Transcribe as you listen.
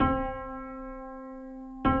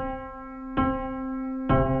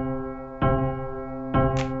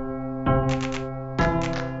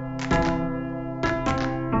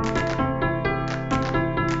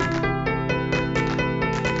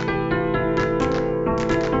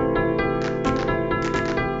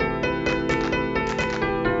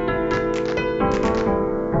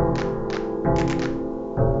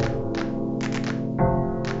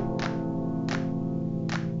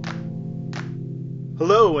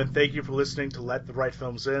and thank you for listening to Let the Right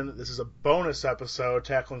Films In. This is a bonus episode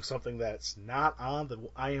tackling something that's not on the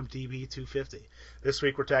IMDb 250. This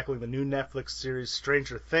week we're tackling the new Netflix series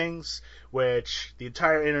Stranger Things, which the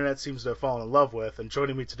entire internet seems to have fallen in love with. And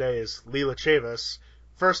joining me today is Lela Chavis,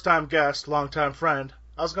 first-time guest, long-time friend.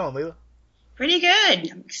 How's it going, Lela? Pretty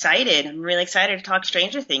good. I'm excited. I'm really excited to talk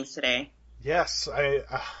Stranger Things today. Yes,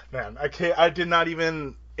 I did not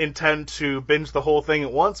even intend to binge the whole thing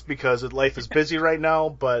at once because life is busy right now,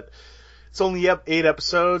 but it's only 8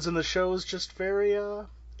 episodes and the show is just very,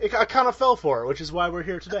 I kind of fell for it, which is why we're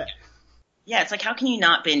here today. Yeah, it's like, how can you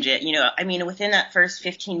not binge it? You know, I mean, within that first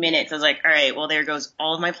 15 minutes, I was like, all right, well, there goes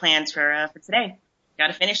all of my plans for today. Got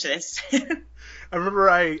to finish this. I remember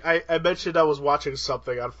I mentioned I was watching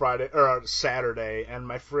something on Friday, or on Saturday, and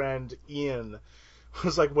my friend Ian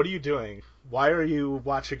was like, what are you doing? Why are you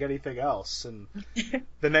watching anything else? And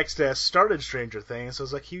the next day I started Stranger Things. I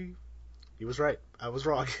was like, he was right. I was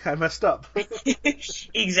wrong. I messed up.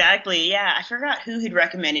 Exactly. Yeah. I forgot who had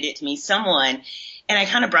recommended it to me. Someone. And I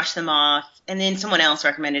kind of brushed them off. And then someone else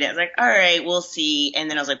recommended it. I was like, all right, we'll see. And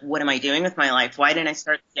then I was like, what am I doing with my life? Why didn't I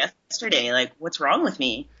start yesterday? Like, what's wrong with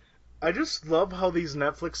me? I just love how these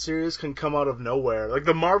Netflix series can come out of nowhere. Like,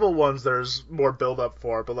 the Marvel ones, there's more build-up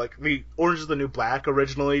for, but, like, the Orange is the New Black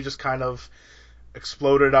originally just kind of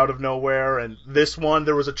exploded out of nowhere, and this one,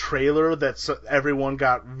 there was a trailer that everyone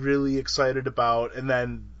got really excited about, and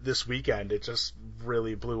then this weekend, it just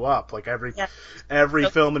really blew up. Like, every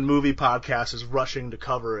film and movie podcast is rushing to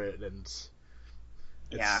cover it, and...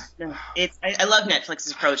 Yeah, I love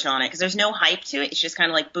Netflix's approach on it because there's no hype to it. It's just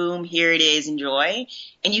kind of like, boom, here it is, enjoy,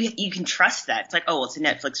 and you can trust that. It's like, oh, well, it's a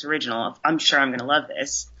Netflix original. I'm sure I'm gonna love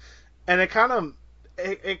this. And it kind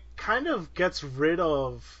of gets rid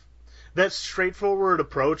of that straightforward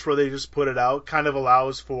approach where they just put it out. Kind of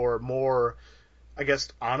allows for more, I guess,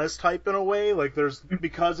 honest hype in a way. Like there's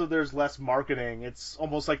less marketing. It's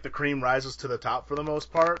almost like the cream rises to the top for the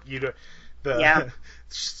most part.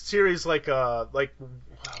 Series like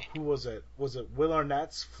who was it? Was it Will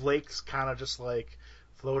Arnett's Flakes kind of just like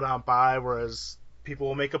float on by, whereas people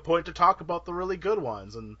will make a point to talk about the really good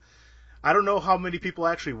ones. And I don't know how many people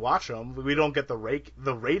actually watch them. We don't get the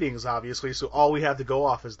ratings, obviously, so all we have to go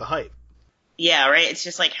off is the hype. Yeah, right. It's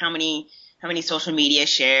just like how many social media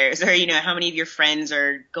shares, or how many of your friends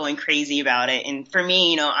are going crazy about it. And for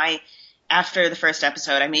me, after the first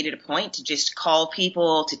episode, I made it a point to just call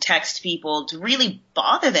people, to text people, to really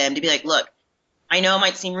bother them, to be like, look, I know it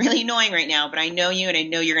might seem really annoying right now, but I know you and I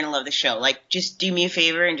know you're going to love the show. Like, just do me a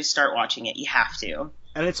favor and just start watching it. You have to.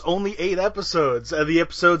 And it's only 8 episodes, and the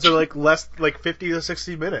episodes are like 50 to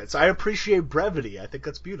 60 minutes. I appreciate brevity. I think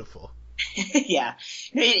that's beautiful. Yeah.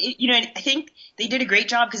 I think they did a great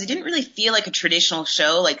job because it didn't really feel like a traditional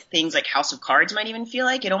show, like things like House of Cards might even feel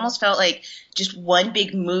like. It almost felt like just one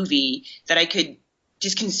big movie that I could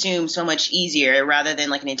just consume so much easier rather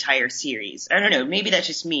than like an entire series. I don't know. Maybe that's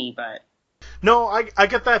just me, but... No, I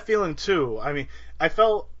get that feeling too. I mean, I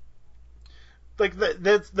felt like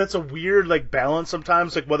that's a weird like balance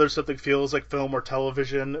sometimes, like whether something feels like film or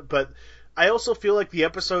television, but I also feel like the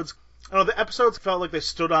episodes felt like they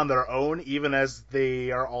stood on their own, even as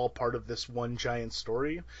they are all part of this one giant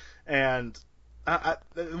story. And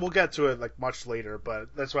we'll get to it like much later,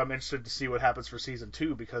 but that's why I'm interested to see what happens for season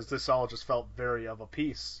 2, because this all just felt very of a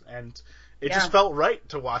piece, and it just felt right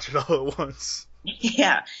to watch it all at once.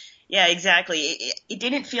 Yeah, exactly. It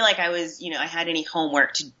didn't feel like I was, I had any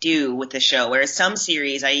homework to do with the show. Whereas some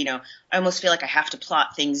series, I almost feel like I have to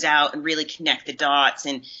plot things out and really connect the dots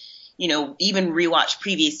and, even rewatch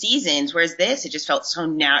previous seasons. Whereas this, it just felt so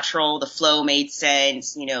natural. The flow made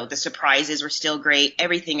sense. The surprises were still great.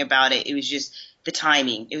 Everything about it. It was just the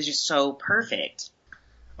timing. It was just so perfect.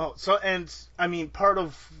 Oh, so, and I mean, part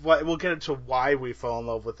of why we'll get into why we fell in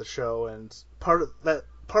love with the show, and part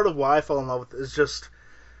of why I fell in love with it is just,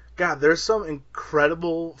 God, there's some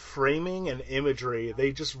incredible framing and imagery.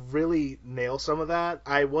 They just really nail some of that.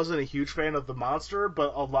 I wasn't a huge fan of the monster,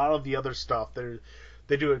 but a lot of the other stuff,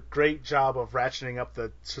 they do a great job of ratcheting up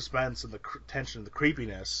the suspense and the tension and the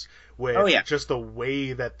creepiness with just the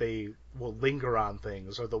way that they will linger on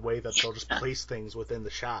things, or the way that they'll just place things within the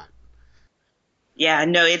shot. Yeah,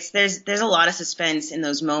 no, there's a lot of suspense in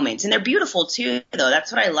those moments, and they're beautiful too. Though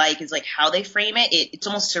that's what I like, is like how they frame it. It's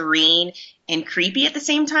almost serene and creepy at the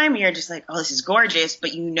same time. You're just like, oh, this is gorgeous,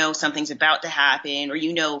 but something's about to happen, or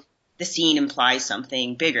the scene implies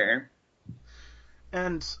something bigger.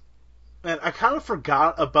 And I kind of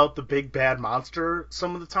forgot about the big bad monster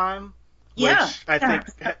some of the time. Which I think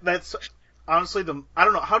that's honestly I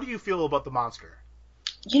don't know. How do you feel about the monster?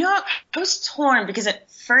 I was torn because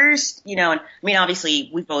at first, and I mean,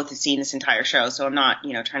 obviously we both have seen this entire show, so I'm not,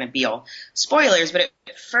 trying to be all spoilers, but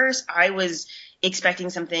at first I was expecting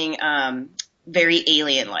something, very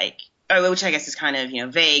alien-like, which I guess is kind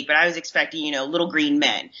of, vague, but I was expecting, little green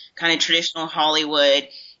men, kind of traditional Hollywood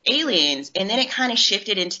aliens, and then it kind of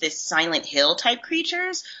shifted into this Silent Hill type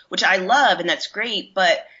creatures, which I love, and that's great,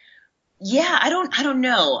 but yeah, I don't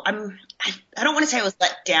know. I don't want to say I was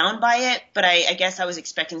let down by it, but I guess I was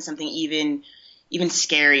expecting something even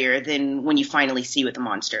scarier than when you finally see what the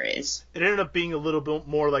monster is. It ended up being a little bit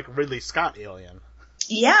more like Ridley Scott Alien.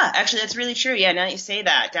 Yeah, actually, that's really true. Yeah, now that you say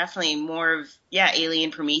that, definitely more of,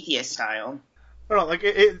 Alien Prometheus style. I don't know, like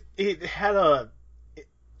it had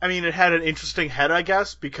it had an interesting head, I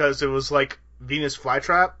guess, because it was like Venus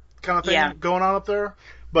flytrap kind of thing going on up there.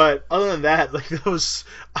 But other than that, like that was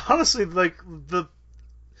honestly like the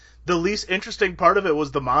least interesting part of it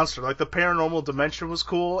was the monster. Like the paranormal dimension was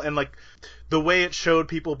cool, and like the way it showed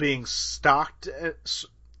people being stalked, and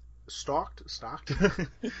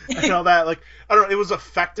all that. Like I don't know, it was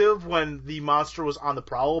effective when the monster was on the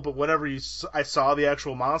prowl, but whenever I saw the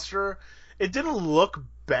actual monster, it didn't look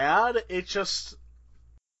bad. It just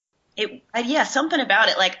Something about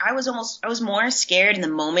it. Like I was more scared in the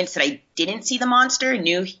moments that I didn't see the monster,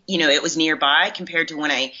 knew, it was nearby compared to when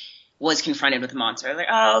I was confronted with the monster. I was like,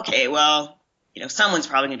 oh, okay, well, someone's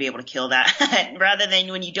probably gonna be able to kill that rather than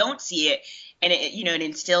when you don't see it and it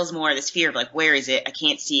instills more of this fear of like, where is it? I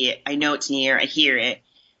can't see it. I know it's near. I hear it.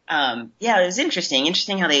 It was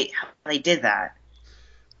interesting how they did that.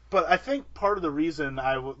 But I think part of the reason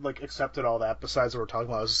I accepted all that, besides what we're talking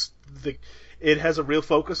about, is it has a real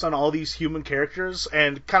focus on all these human characters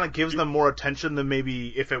and kind of gives them more attention than maybe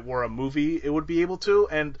if it were a movie it would be able to.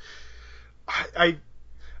 And I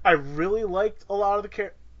really liked a lot of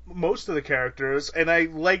most of the characters, and I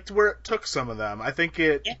liked where it took some of them. I think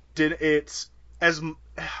it did it as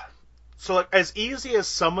so like as easy as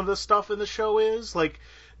some of the stuff in the show is. Like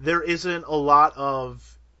there isn't a lot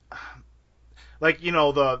of like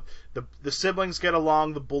the siblings get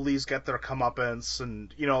along, the bullies get their comeuppance,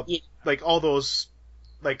 and like all those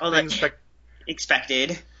like all things that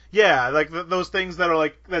expected. Yeah, like those things that are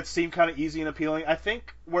like that seem kind of easy and appealing. I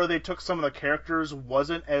think where they took some of the characters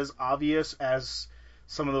wasn't as obvious as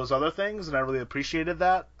some of those other things, and I really appreciated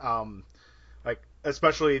that. Like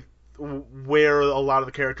especially where a lot of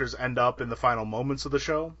the characters end up in the final moments of the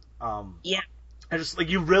show. I just like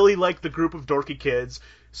you really like the group of dorky kids.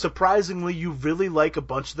 Surprisingly, you really like a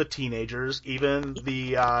bunch of the teenagers, even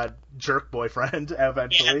the jerk boyfriend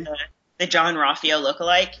eventually. Yeah, the John Ralphio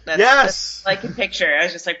lookalike. Yes! That's like a picture. I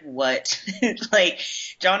was just like, what? Like,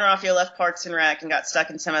 John Ralphio left Parks and Rec and got stuck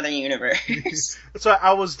in some other universe. So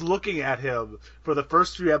I was looking at him for the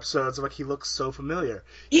first few episodes. I'm like, he looks so familiar.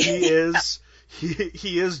 He is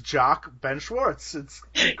Jock Ben Schwartz. It's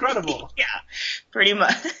incredible. Yeah, pretty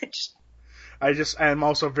much. I'm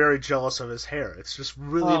also very jealous of his hair. It's just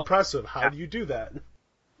really impressive. How do you do that?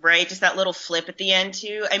 Right, just that little flip at the end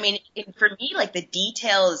too. I mean, for me, like the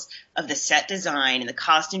details of the set design and the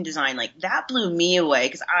costume design, like that blew me away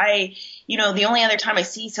because the only other time I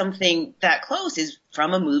see something that close is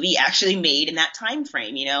from a movie actually made in that time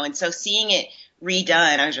frame, and so seeing it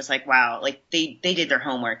redone, I was just like, wow, like they did their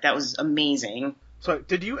homework. That was amazing. So,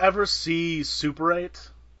 did you ever see Super 8?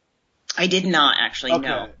 I did not actually. Okay.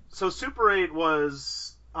 No. So Super 8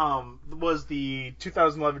 was the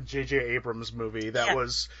 2011 J.J. Abrams movie that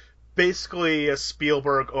was basically a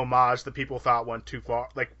Spielberg homage that people thought went too far,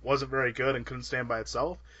 like wasn't very good and couldn't stand by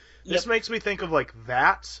itself. Yep. This makes me think of like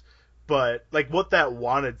that, but like what that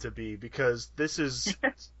wanted to be, because this is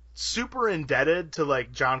super indebted to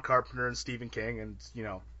like John Carpenter and Stephen King and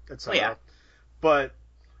etc. Yeah. But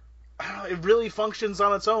it really functions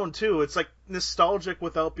on its own too. It's like nostalgic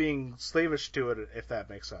without being slavish to it, if that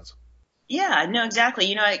makes sense. Yeah, no,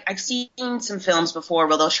 exactly. I've seen some films before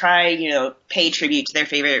where they'll try, pay tribute to their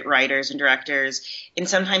favorite writers and directors, and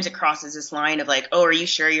sometimes it crosses this line of like, oh, are you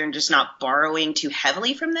sure you're just not borrowing too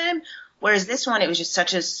heavily from them? Whereas this one, it was just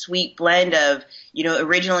such a sweet blend of,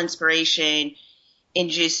 original inspiration and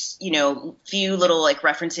just, few little like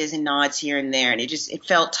references and nods here and there, and it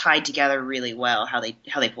felt tied together really well how they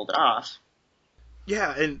pulled it off.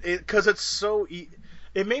 Yeah, and because it's so,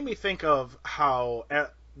 it made me think of how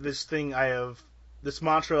this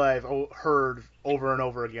mantra I've heard over and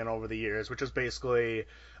over again over the years, which is basically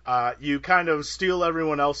you kind of steal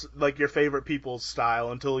everyone else, like your favorite people's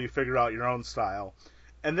style, until you figure out your own style.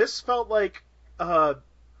 And this felt like an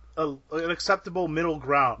acceptable middle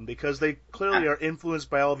ground, because they clearly are influenced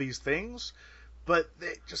by all these things, but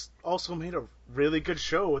they just also made a really good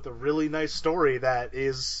show with a really nice story that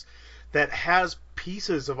has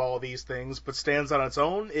pieces of all these things, but stands on its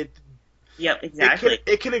own. Yep, exactly.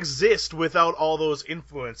 It can exist without all those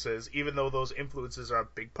influences, even though those influences are a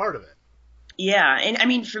big part of it. Yeah, and I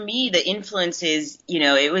mean, for me, the influences,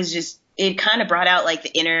 it was just, it kind of brought out like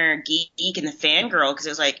the inner geek and the fangirl, because it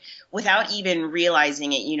was like, without even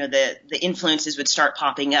realizing it, the influences would start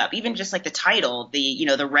popping up. Even just like the title,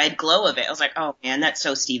 the red glow of it. I was like, oh man, that's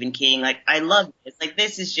so Stephen King. Like, I love this. Like,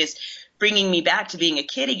 this is just bringing me back to being a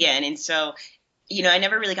kid again. And so, I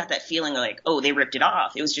never really got that feeling like, oh, they ripped it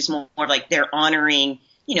off. It was just more like they're honoring,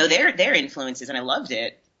 their influences, and I loved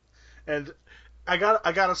it. And I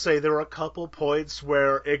gotta say, there were a couple points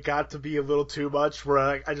where it got to be a little too much,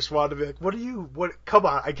 where I just wanted to be like, come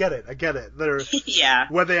on, I get it. Yeah.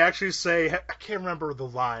 When they actually say, I can't remember the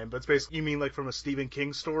line, but it's basically, you mean like from a Stephen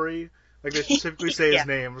King story? Like, they specifically say his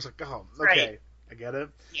name. I was like, oh, okay, right. I get it.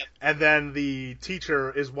 Yep. And then the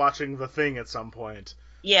teacher is watching The Thing at some point.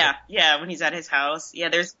 Yeah, when he's at his house. Yeah,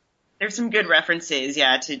 there's some good references,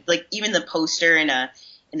 to like even the poster in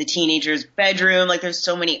the teenager's bedroom. Like, there's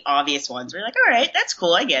so many obvious ones. We're like, all right, that's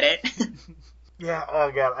cool, I get it. Yeah,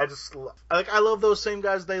 oh god, I love those same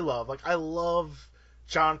guys they love. Like, I love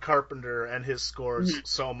John Carpenter and his scores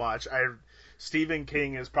so much. Stephen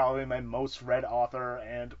King is probably my most read author,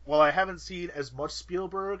 and while I haven't seen as much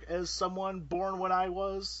Spielberg as someone born when I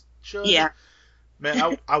was should. Yeah.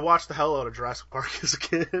 Man, I watched the hell out of Jurassic Park as a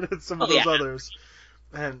kid and some of those others.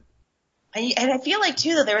 And I feel like,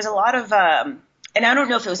 too, that there was a lot of, and I don't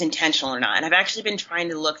know if it was intentional or not, and I've actually been trying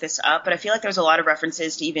to look this up, but I feel like there's a lot of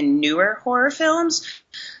references to even newer horror films.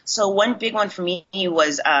 So one big one for me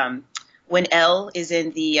was when Elle is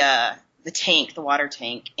in the tank, the water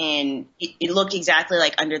tank, and it looked exactly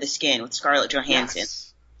like Under the Skin with Scarlett Johansson.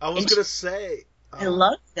 Yes. I was going to say. I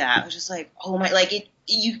loved that. I was just like, oh my, like it.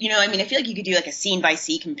 I feel like you could do like a scene by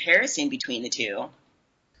scene comparison between the two.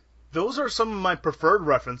 Those are some of my preferred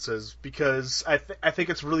references because I think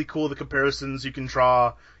it's really cool the comparisons you can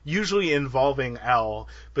draw, usually involving Elle,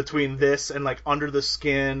 between this and like Under the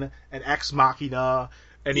Skin and Ex Machina,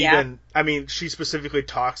 and even, I mean, she specifically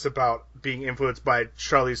talks about being influenced by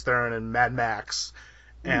Charlize Theron and Mad Max.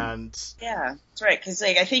 And yeah, that's right. Because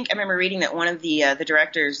like I think I remember reading that one of the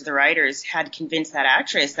directors, the writers, had convinced that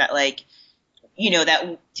actress that like,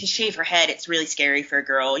 that to shave her head, it's really scary for a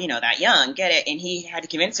girl, that young. Get it? And he had to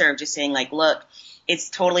convince her of just saying like, look, it's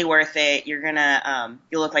totally worth it. You're gonna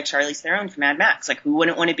you'll look like Charlize Theron from Mad Max. Like, who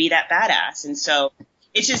wouldn't want to be that badass? And so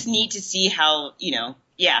it's just neat to see how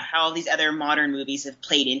how all these other modern movies have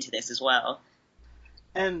played into this as well.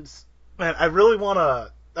 And man, I really want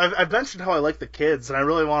to. I've mentioned how I like the kids, and I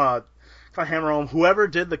really want to kind of hammer home whoever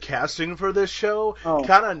did the casting for this show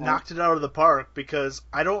kind of knocked it out of the park, because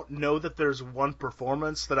I don't know that there's one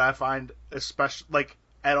performance that I find especially like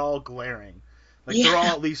at all glaring. Like they're all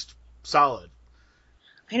at least solid.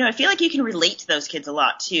 I know. I feel like you can relate to those kids a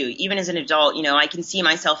lot too. Even as an adult, I can see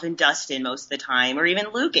myself in Dustin most of the time, or even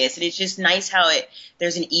Lucas, and it's just nice how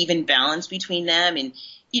there's an even balance between them and.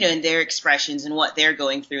 And their expressions and what they're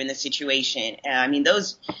going through in the situation. I mean,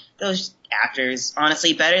 those actors,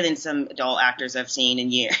 honestly, better than some adult actors I've seen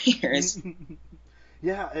in years.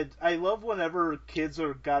 Yeah, I love whenever kids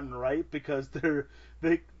are gotten right, because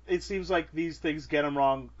it seems like these things get them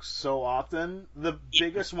wrong so often. The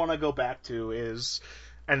biggest one I go back to is,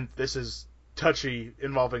 and this is touchy,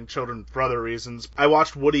 involving children for other reasons. I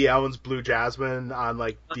watched Woody Allen's Blue Jasmine on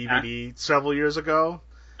DVD several years ago,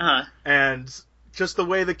 and just the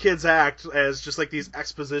way the kids act as just like these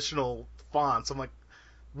expositional fonts. I'm like,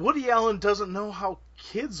 Woody Allen doesn't know how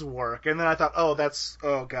kids work. And then I thought, oh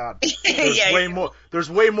god, there's way more. There's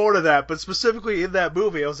way more to that. But specifically in that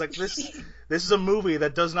movie, I was like, this is a movie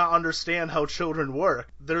that does not understand how children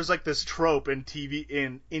work. There's like this trope in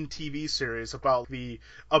TV series about the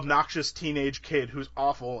obnoxious teenage kid who's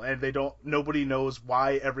awful, and nobody knows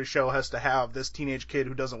why every show has to have this teenage kid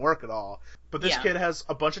who doesn't work at all. But this kid has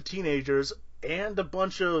a bunch of teenagers and a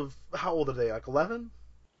bunch of, how old are they, like 11?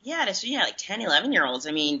 Yeah, like 10, 11-year-olds.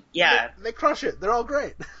 I mean, yeah. They crush it. They're all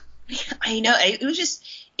great. I know. It was just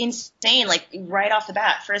insane, like right off the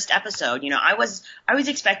bat, first episode. I was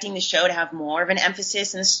expecting the show to have more of an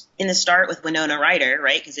emphasis in the start with Winona Ryder,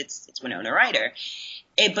 right? Because it's Winona Ryder.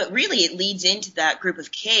 But really, it leads into that group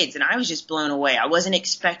of kids, and I was just blown away. I wasn't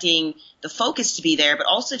expecting the focus to be there, but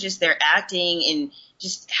also just their acting and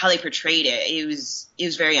just how they portrayed it. It was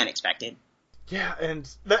very unexpected. Yeah, and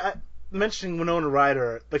mentioning Winona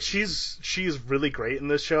Ryder, like she's really great in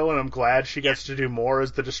this show, and I'm glad she gets to do more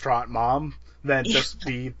as the distraught mom than just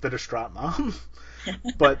be the distraught mom.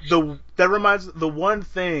 But that reminds the one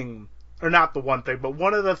thing, or not the one thing, but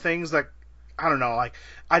one of the things that I don't know, like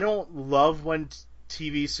I don't love when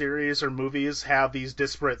TV series or movies have these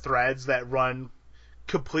disparate threads that run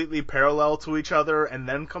completely parallel to each other and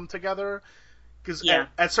then come together. Because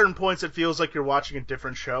at certain points it feels like you're watching a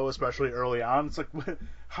different show, especially early on. It's like,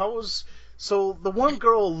 so the one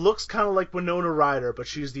girl looks kind of like Winona Ryder, but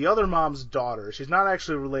she's the other mom's daughter. She's not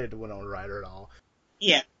actually related to Winona Ryder at all.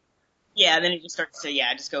 Yeah. Yeah, then it just starts to,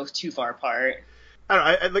 just go too far apart. I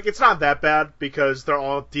don't know, like, it's not that bad because they're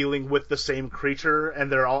all dealing with the same creature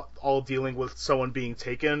and they're all dealing with someone being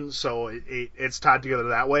taken, so it's tied together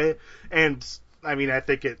that way. And, I mean, I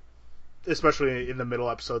think it, especially in the middle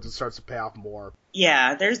episodes, it starts to pay off more.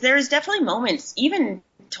 Yeah, there's definitely moments, even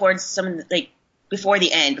towards some, like, before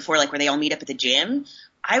the end, before, like, where they all meet up at the gym,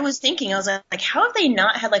 I was like, how have they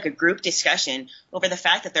not had, like, a group discussion over the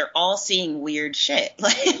fact that they're all seeing weird shit?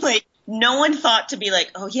 Like, no one thought to be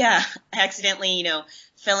like, oh, yeah, I accidentally,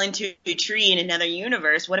 fell into a tree in another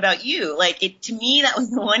universe. What about you? Like, to me, that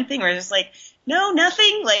was the one thing where I was just like, no,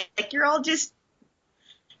 nothing. Like you're just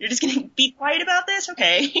going to be quiet about this?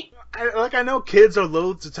 Okay. I know kids are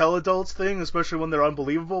loath to tell adults things, especially when they're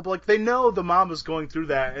unbelievable, but, like, they know the mom is going through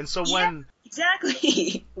that. And so when...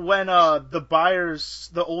 Exactly. When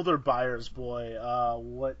the older Byers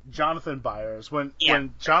boy, Jonathan Byers, when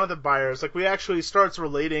Jonathan Byers, like, we actually starts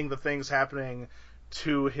relating the things happening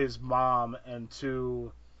to his mom and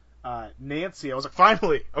to Nancy, I was like,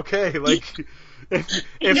 finally, okay, like,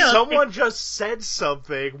 if someone just said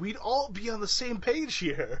something, we'd all be on the same page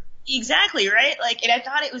here. Exactly, right? Like, and I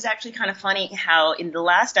thought it was actually kind of funny how in the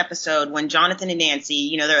last episode when Jonathan and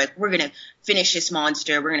Nancy, they're like, we're going to finish this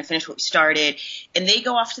monster. We're going to finish what we started. And they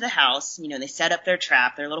go off to the house, they set up their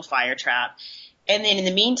trap, their little fire trap. And then in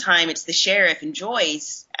the meantime, it's the sheriff and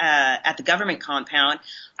Joyce at the government compound.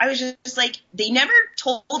 I was just like, they never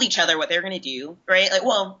told each other what they were going to do, right? Like,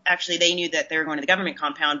 well, actually, they knew that they were going to the government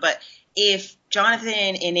compound. But if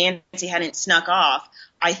Jonathan and Nancy hadn't snuck off,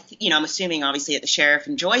 I'm assuming obviously that the sheriff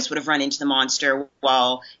and Joyce would have run into the monster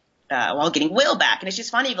while getting Will back. And it's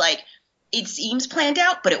just funny, like, it seems planned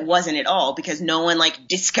out, but it wasn't at all because no one, like,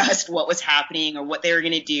 discussed what was happening or what they were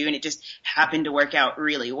going to do. And it just happened to work out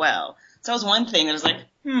really well. So that was one thing that was like,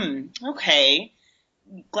 okay,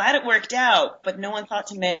 glad it worked out, but no one thought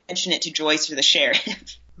to mention it to Joyce or the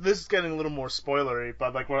sheriff. This is getting a little more spoilery,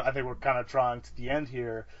 but, like, I think we're kind of drawing to the end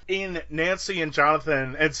here. In Nancy and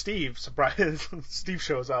Jonathan and Steve, surprise, Steve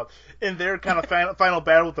shows up in their kind of final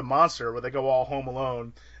battle with the monster, where they go all home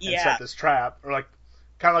alone and set this trap, or like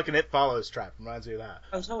kind of like an It Follows trap. Reminds me of that.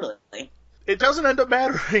 Oh, totally. It doesn't end up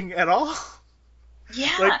mattering at all.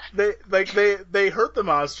 Yeah. They hurt the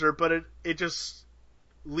monster, but it just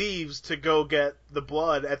leaves to go get the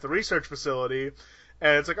blood at the research facility,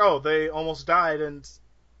 and it's like, oh, they almost died, and.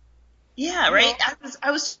 Yeah, right.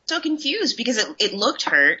 I was so confused because it looked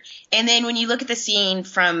hurt, and then when you look at the scene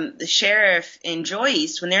from the sheriff and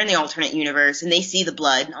Joyce when they're in the alternate universe and they see the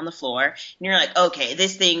blood on the floor, and you're like, okay,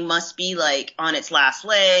 this thing must be like on its last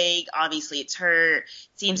leg. Obviously, it's hurt.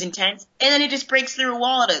 Seems intense, and then it just breaks through a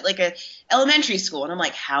wall at like a elementary school, and I'm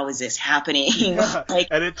like, how is this happening? Yeah.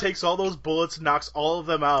 And it takes all those bullets, knocks all of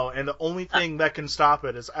them out, and the only thing that can stop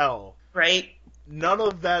it is L. Right. None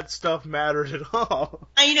of that stuff mattered at all.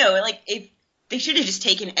 I know, like, if they should have just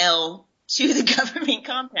taken Elle to the government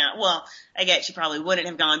compound. Well, I guess she probably wouldn't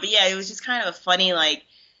have gone, but yeah, it was just kind of a funny, like,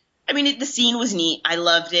 I mean, the scene was neat. I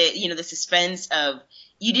loved it. The suspense of,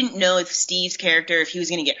 you didn't know if Steve's character, if he was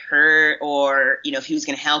going to get hurt or, if he was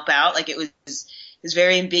going to help out. Like, it was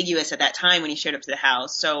very ambiguous at that time when he showed up to the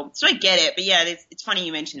house. So I get it. But yeah, it's funny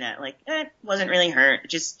you mentioned that. Like, it wasn't really hurt. It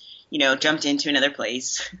just, jumped into another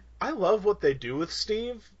place. I love what they do with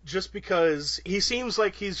Steve, just because he seems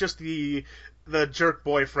like he's just the jerk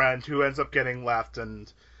boyfriend who ends up getting left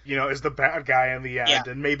and, is the bad guy in the end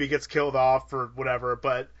and maybe gets killed off or whatever.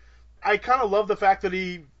 But I kind of love the fact that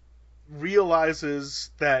he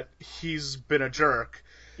realizes that he's been a jerk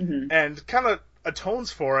and kind of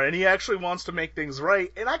atones for it, and he actually wants to make things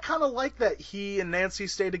right. And I kind of like that he and Nancy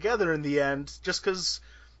stay together in the end, just because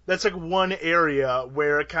that's like one area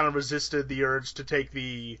where it kind of resisted the urge to take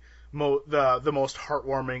the most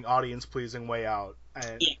heartwarming, audience-pleasing way out.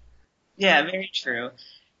 Yeah, very true.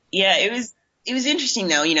 Yeah, it was interesting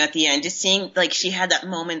though, at the end, just seeing, like, she had that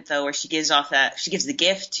moment though where she gives the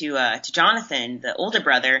gift to Jonathan, the older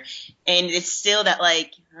brother, and it's still that,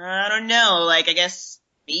 like, I don't know, like, I guess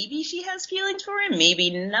maybe she has feelings for him, maybe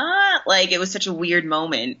not. Like, it was such a weird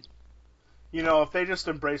moment. If they just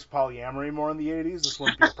embraced polyamory more in the 80s, this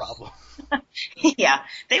wouldn't be a problem. Yeah,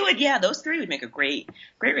 they would. Yeah, those three would make a great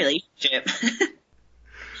relationship.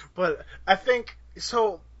 But I think,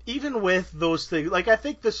 so even with those things, like, I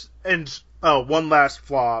think this, and, one last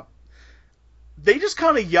flaw. they just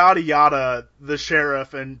kind of yada yada the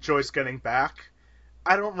sheriff and Joyce getting back.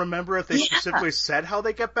 I don't remember if they specifically said how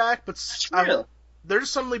they get back, but they're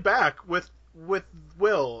just suddenly back with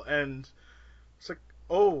Will, and it's like,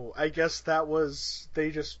 oh, I guess that was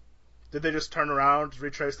did they just turn around,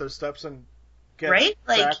 retrace their steps, and get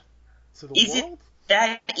back to the world?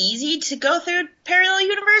 That easy to go through parallel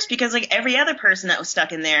universe? Because like every other person that was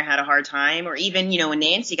stuck in there had a hard time, or even when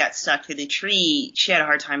Nancy got stuck through the tree, she had a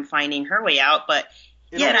hard time finding her way out. But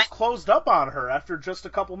it almost closed up on her after just a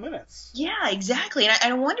couple minutes. Yeah, exactly. And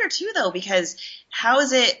I wonder too, though, because how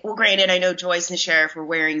is it? Well, granted, I know Joyce and the sheriff were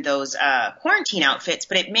wearing those quarantine outfits,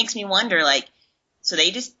 but it makes me wonder, like, so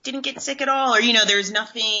they just didn't get sick at all, or there's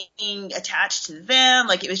nothing attached to them,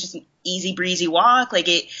 like it was just an easy breezy walk, like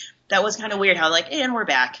it. That was kind of weird how, like, and we're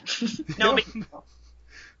back. No big deal.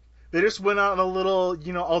 They just went out on a little,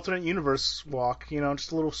 alternate universe walk,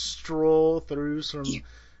 just a little stroll through some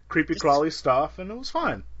creepy crawly stuff, and it was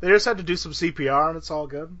fine. They just had to do some CPR, and it's all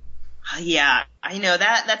good. Yeah, I know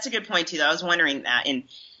that's a good point, too, though. I was wondering that, and,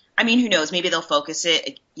 I mean, who knows? Maybe they'll focus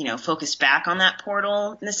back on that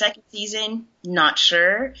portal in the second season. Not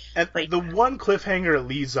sure. And the one cliffhanger it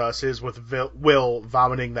leaves us is with Will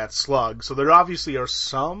vomiting that slug. So there obviously are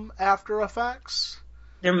some after effects.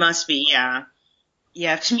 There must be, yeah.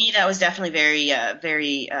 Yeah, to me that was definitely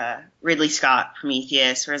very Ridley Scott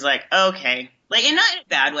Prometheus, where it's like, okay. Like, and not in a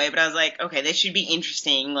bad way, but I was like, okay, this should be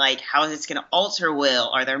interesting. Like, how is this going to alter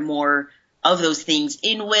Will? Are there more of those things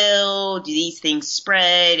in Will? Do these things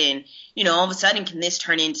spread? And, all of a sudden, can this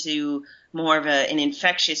turn into more of an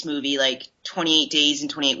infectious movie, like 28 days and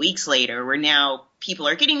 28 weeks later, where now people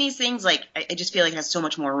are getting these things? Like, I just feel like it has so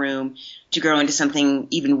much more room to grow into something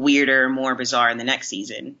even weirder, more bizarre in the next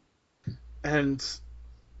season. And,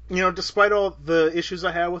 despite all the issues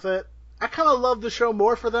I had with it, I kind of love the show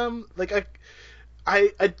more for them. Like, I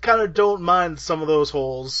kind of don't mind some of those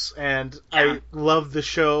holes, and I love the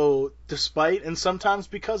show despite and sometimes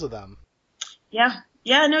because of them.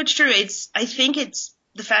 Yeah, no, it's true. I think it's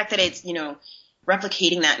the fact that it's,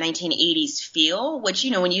 replicating that 1980s feel, which,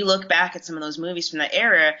 when you look back at some of those movies from that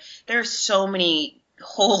era, there are so many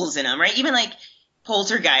holes in them, right? Even like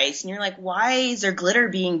Poltergeist, and you're like, why is there glitter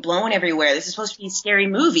being blown everywhere? This is supposed to be a scary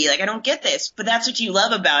movie. Like, I don't get this. But that's what you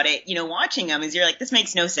love about it, watching them, is you're like, this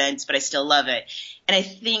makes no sense, but I still love it. And I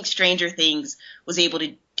think Stranger Things was able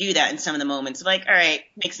to do that in some of the moments. Like, all right,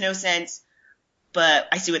 makes no sense, but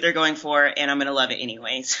I see what they're going for, and I'm going to love it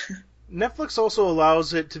anyways. Netflix also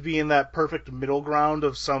allows it to be in that perfect middle ground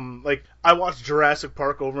of some, like, I watched Jurassic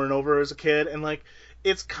Park over and over as a kid, and, like,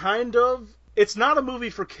 it's not a movie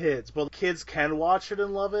for kids, but kids can watch it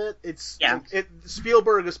and love it.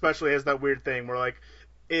 Spielberg especially has that weird thing where, like,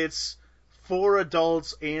 it's for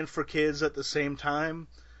adults and for kids at the same time.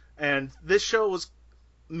 And this show was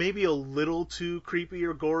maybe a little too creepy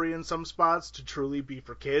or gory in some spots to truly be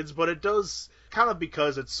for kids, but it does, kind of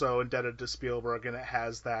because it's so indebted to Spielberg and it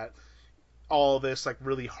has that, all this, like,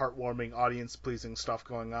 really heartwarming, audience-pleasing stuff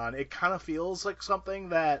going on, it kind of feels like something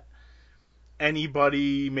that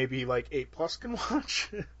anybody, maybe like 8+ can watch.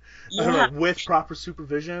 I don't know, with proper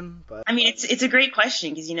supervision. But I mean, it's a great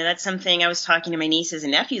question, because that's something I was talking to my nieces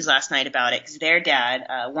and nephews last night about it, because their dad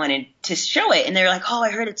wanted to show it, and they're like, oh,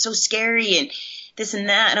 I heard it's so scary and this and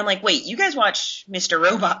that, and I'm like, wait, you guys watch Mr.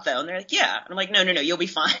 Robot though? And they're like, yeah. And I'm like, no, you'll be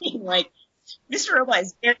fine. Like, Mr. Robot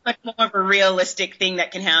is very much more of a realistic thing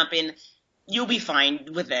that can happen. You'll be fine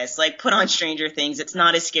with this. Like, put on Stranger Things. It's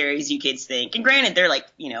not as scary as you kids think. And granted, they're like,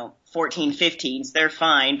 14, 15s. They're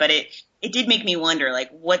fine. But it did make me wonder, like,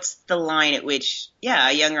 what's the line at which,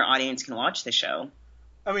 a younger audience can watch the show?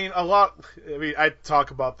 I mean, I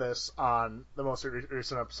talk about this on the most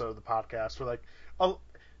recent episode of the podcast, where, like,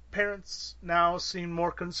 parents now seem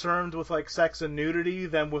more concerned with, like, sex and nudity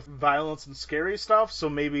than with violence and scary stuff. So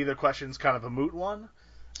maybe the question's kind of a moot one.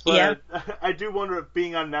 But I do wonder if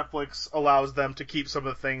being on Netflix allows them to keep some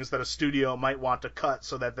of the things that a studio might want to cut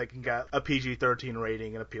so that they can get a PG-13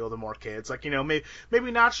 rating and appeal to more kids. Like,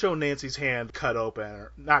 maybe not show Nancy's hand cut open.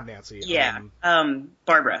 Or, not Nancy.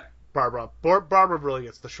 Barbara. Barbara really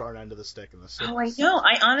gets the short end of the stick in this series. Oh, I know.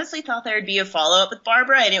 I honestly thought there would be a follow-up with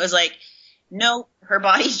Barbara, and it was like, no, her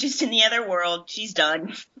body's just in the other world. She's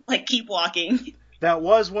done. Like, keep walking. That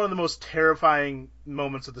was one of the most terrifying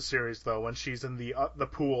moments of the series, though, when she's in the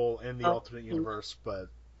pool in the alternate universe. But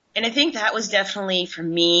and I think that was definitely, for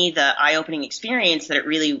me, the eye-opening experience that it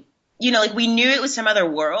really, like, we knew it was some other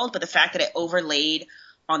world, but the fact that it overlaid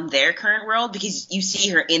on their current world, because you see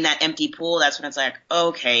her in that empty pool, that's when it's like,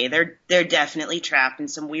 okay, they're definitely trapped in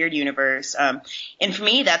some weird universe. And for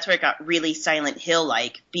me, that's where it got really Silent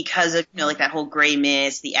Hill-like, because of, like, that whole gray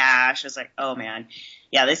mist, the ash. I was like, oh, man,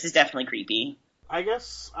 yeah, this is definitely creepy. I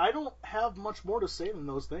guess I don't have much more to say than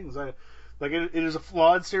those things. It is a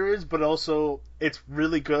flawed series, but also it's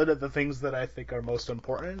really good at the things that I think are most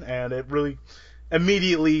important, and it really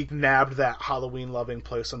immediately nabbed that Halloween-loving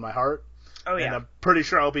place in my heart. Oh, yeah. And I'm pretty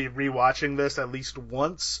sure I'll be rewatching this at least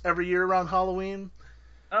once every year around Halloween.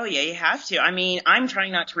 Oh, yeah, you have to. I mean, I'm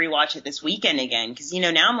trying not to rewatch it this weekend again because,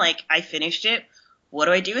 now I'm like, I finished it. What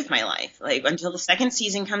do I do with my life? Like, until the second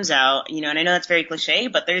season comes out, and I know that's very cliche,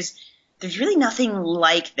 but there's really nothing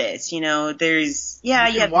like this, You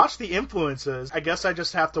can watch the influences. I guess I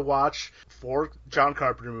just have to watch 4 John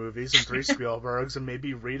Carpenter movies and 3 Spielbergs and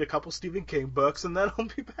maybe read a couple Stephen King books, and then I'll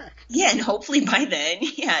be back. Yeah, and hopefully by then,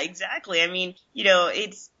 yeah, exactly. I mean,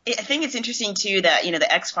 I think it's interesting too that,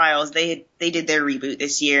 the X-Files, they did their reboot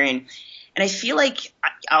this year, and I feel like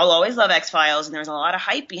I'll always love X-Files, and there was a lot of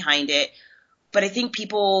hype behind it, but I think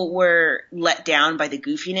people were let down by the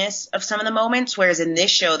goofiness of some of the moments, whereas in this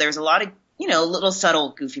show, there was a lot of, little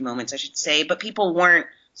subtle goofy moments, I should say, but people weren't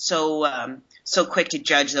so quick to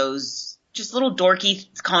judge those just little dorky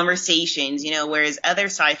conversations, whereas other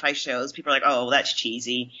sci-fi shows, people are like, oh, that's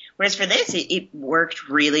cheesy. Whereas for this, it worked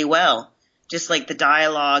really well. Just like the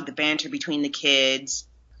dialogue, the banter between the kids.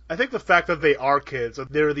 I think the fact that they are kids,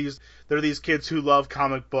 they're these kids who love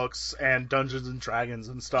comic books and Dungeons and Dragons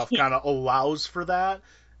and stuff, kind of allows for that,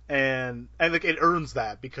 and like it earns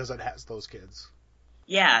that because it has those kids.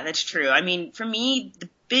 Yeah, that's true. I mean, for me, the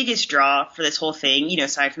biggest draw for this whole thing,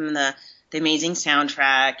 aside from the amazing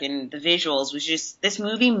soundtrack and the visuals, was just this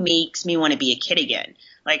movie makes me want to be a kid again.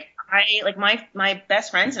 Like my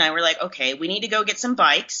best friends and I were like, okay, we need to go get some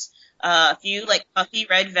bikes. A few like puffy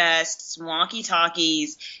red vests,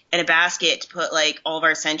 walkie-talkies, and a basket to put like all of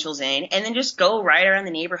our essentials in, and then just go ride around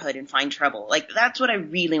the neighborhood and find trouble. Like that's what I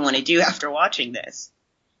really want to do after watching this.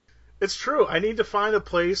 It's true. I need to find a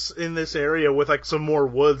place in this area with like some more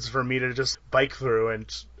woods for me to just bike through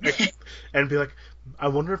and be like, I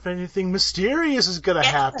wonder if anything mysterious is gonna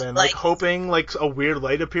happen. Like hoping like a weird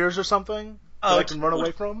light appears or something that I can run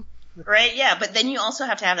away from. Right, yeah, but then you also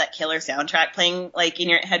have to have that killer soundtrack playing like in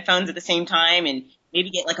your headphones at the same time, and maybe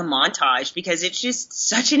get like a montage, because it's just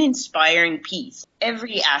such an inspiring piece.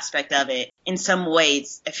 Every aspect of it, in some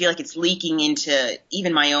ways, I feel like it's leaking into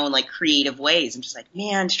even my own like creative ways. I'm just like,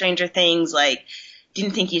 man, Stranger Things, like,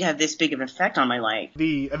 didn't think you'd have this big of an effect on my life.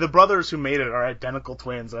 The brothers who made it are identical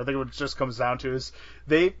twins. I think what it just comes down to is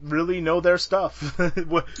they really know their stuff,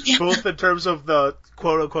 both in terms of the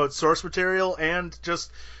quote unquote source material and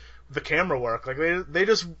just the camera work. Like they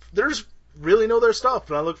just really know their stuff,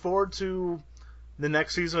 and I look forward to the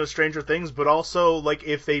next season of Stranger Things, but also like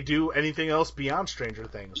if they do anything else beyond Stranger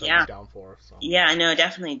Things, I'm down for. So. Yeah, I know,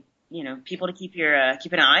 definitely. People to keep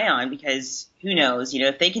an eye on, because who knows?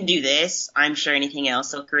 If they can do this, I'm sure anything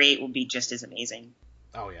else they'll create will be just as amazing.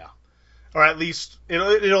 Oh yeah, or at least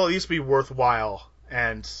it'll at least be worthwhile.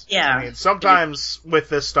 And yeah, I mean, sometimes with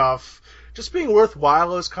this stuff, just being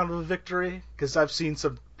worthwhile is kind of a victory, because I've seen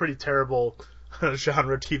some pretty terrible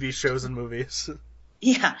genre TV shows and movies.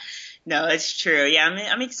 Yeah, no, it's true. Yeah,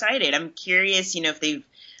 I'm excited. I'm curious, if they've.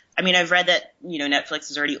 I mean, I've read that, Netflix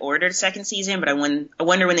has already ordered a second season, but I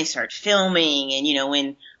wonder when they start filming,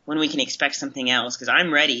 and, when we can expect something else, because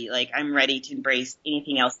I'm ready. Like, I'm ready to embrace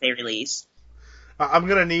anything else they release. I'm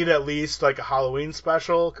going to need at least, like, a Halloween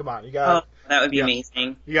special. Come on, you got... Oh, that would be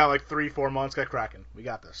amazing. You got, like, 3-4 months. Get cracking. We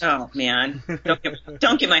got this. Oh, man.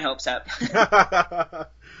 Don't get my hopes up.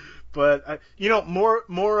 But,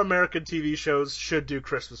 more American TV shows should do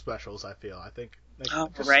Christmas specials, I feel. I think.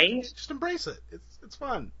 Right? Just embrace it. It's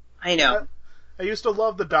fun. I know. I used to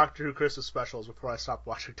love the Doctor Who Christmas specials before I stopped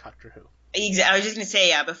watching Doctor Who. I was just going to say,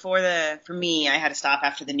 yeah, for me, I had to stop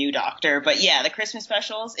after the new Doctor. But yeah, the Christmas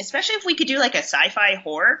specials, especially if we could do like a sci-fi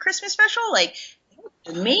horror Christmas special, like,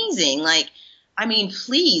 amazing. Like, I mean,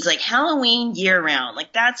 please, like Halloween year round.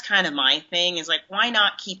 Like, that's kind of my thing, is like, why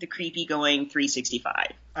not keep the creepy going 365?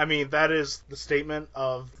 I mean, that is the statement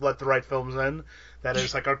of Let the Right Films In. That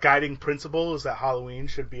is like our guiding principle, is that Halloween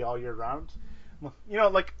should be all year round.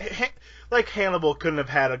 Like Hannibal couldn't have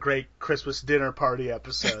had a great Christmas dinner party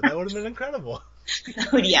episode. That would have been incredible.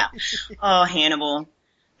 Oh, yeah. Oh, Hannibal.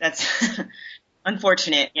 That's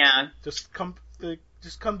unfortunate, yeah. Just come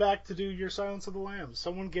back to do your Silence of the Lambs.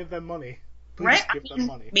 Someone give them money. Please right? give them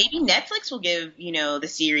money. Maybe Netflix will give, the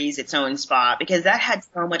series its own spot, because that had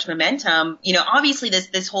so much momentum. Obviously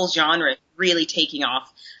this whole genre is really taking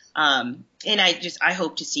off. And I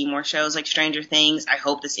hope to see more shows like Stranger Things. I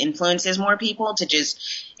hope this influences more people to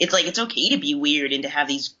it's okay to be weird and to have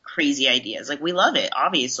these crazy ideas. Like, we love it,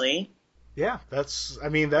 obviously. Yeah,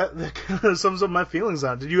 that kind of sums up my feelings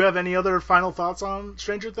on it. Did you have any other final thoughts on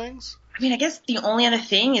Stranger Things? I mean, I guess the only other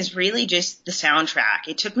thing is really just the soundtrack.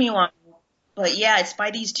 It took me a while, but yeah, it's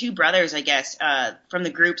by these two brothers, I guess, from the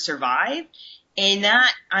group Survive. And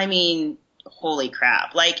that, I mean, holy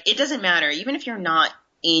crap. Like, it doesn't matter. Even if you're not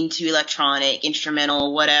into electronic,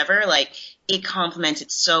 instrumental, whatever, like, it complements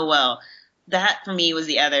it so well. That, for me, was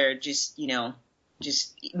the other just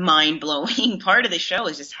mind-blowing part of the show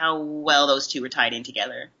is just how well those two were tied in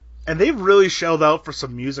together. And they've really shelled out for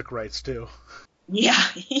some music rights, too. Yeah,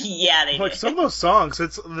 yeah, they Like, did. some of those songs,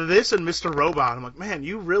 it's this and Mr. Robot. I'm like, man,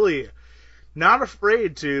 you really not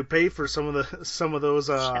afraid to pay for some of those,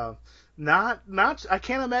 I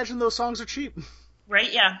can't imagine those songs are cheap.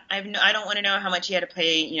 Right, yeah. I don't want to know how much you had to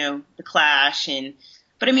pay, the Clash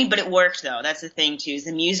but it worked though. That's the thing too, is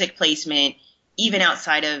the music placement, even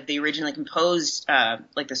outside of the originally composed,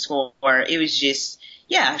 like the score, it was just,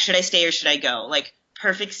 yeah, should I stay or should I go? Like,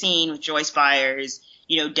 perfect scene with Joyce Byers.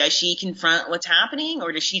 Does she confront what's happening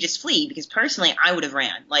or does she just flee? Because personally, I would have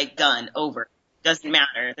ran, like, done, over. Doesn't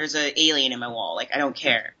matter. There's an alien in my wall. Like, I don't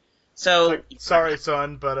care. So, like, sorry,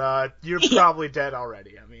 son, but you're probably dead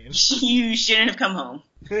already. I mean, you shouldn't have come home.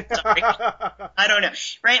 Sorry. I don't know.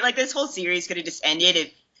 Right? Like, this whole series could have just ended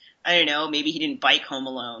if, I don't know, maybe he didn't bike Home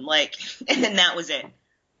Alone. Like, and then that was it.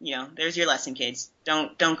 There's your lesson, kids.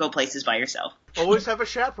 Don't go places by yourself. Always have a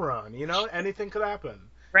chaperone. Anything could happen.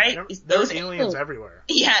 Right? There's aliens everywhere.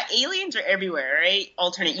 Yeah, aliens are everywhere, right?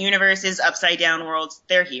 Alternate universes, upside down worlds,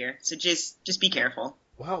 they're here. So just be careful.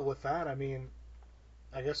 Well, with that, I mean,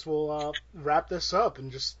 I guess we'll wrap this up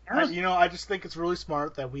and just, Yeah. I just think it's really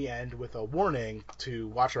smart that we end with a warning to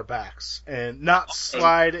watch our backs and not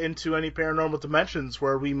slide into any paranormal dimensions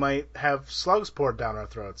where we might have slugs poured down our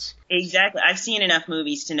throats. Exactly. I've seen enough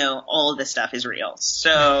movies to know all of this stuff is real.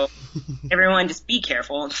 So everyone just be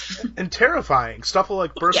careful. And terrifying. Stuff will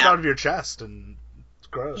like burst out of your chest and it's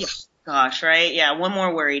gross. Yeah. Gosh, right? Yeah, one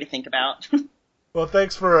more worry to think about. Well,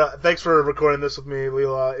 thanks for recording this with me,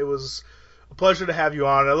 Lela. It was a pleasure to have you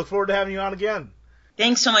on. I look forward to having you on again.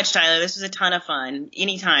 Thanks so much, Tyler. This was a ton of fun.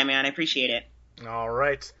 Anytime, man. I appreciate it. All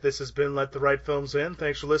right. This has been Let the Right Films In.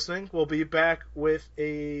 Thanks for listening. We'll be back with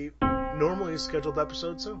a normally scheduled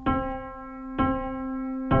episode soon.